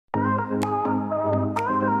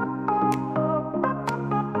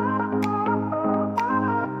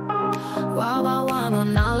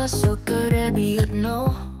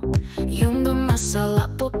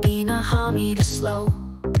me to slow.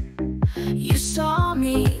 You saw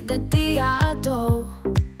me the DIGAI.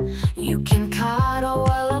 You can cuddle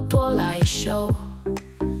while a polite show.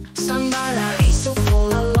 Sambala iso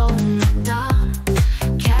full alone da.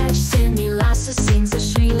 Catch MILATH sings the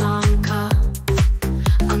Sri Lanka.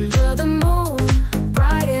 Under the moon,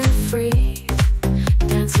 bright and free,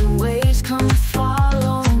 dancing waves come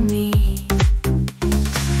follow me.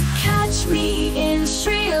 Catch me in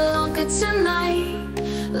Sri Lanka tonight.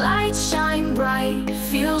 Lights shine bright,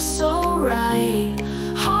 feels so right.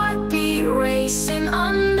 Heartbeat racing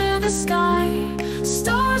under the sky.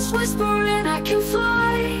 Stars whispering I can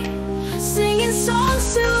fly. Singing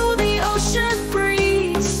songs to the ocean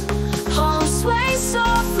breeze. Palms sway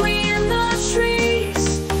softly in the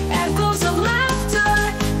trees. Echoes of laughter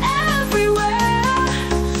everywhere.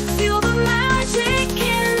 Feel the magic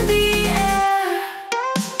in the air.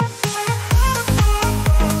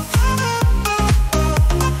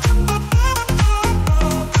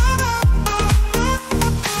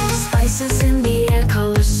 Spices in the air,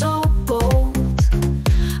 colors so bold.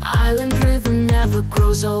 Island rhythm never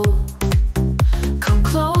grows old. Come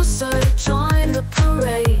closer, join the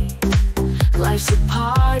parade. Life's a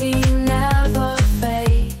party, never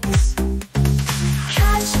fades.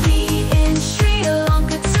 Catch me in Sri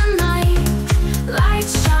Lanka tonight.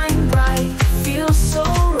 Lights shine bright, feel so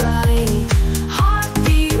right.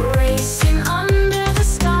 Heartbeat racing under the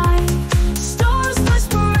sky. Stars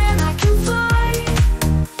whispering I can fly.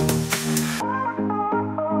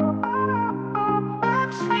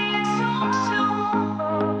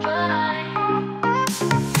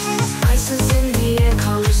 Spices in the air,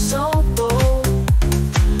 colors so bold.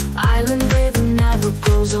 Island rhythm never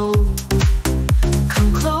grows old.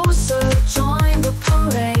 Come closer, join the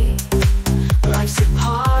parade. Life's a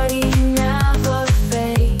party, never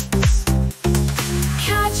fades.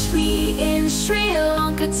 Catch me in Sri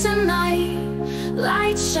Lanka tonight.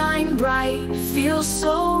 Lights shine bright, feel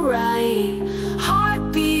so right.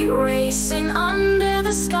 Heartbeat racing under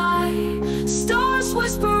the sky. Stars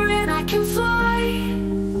whisper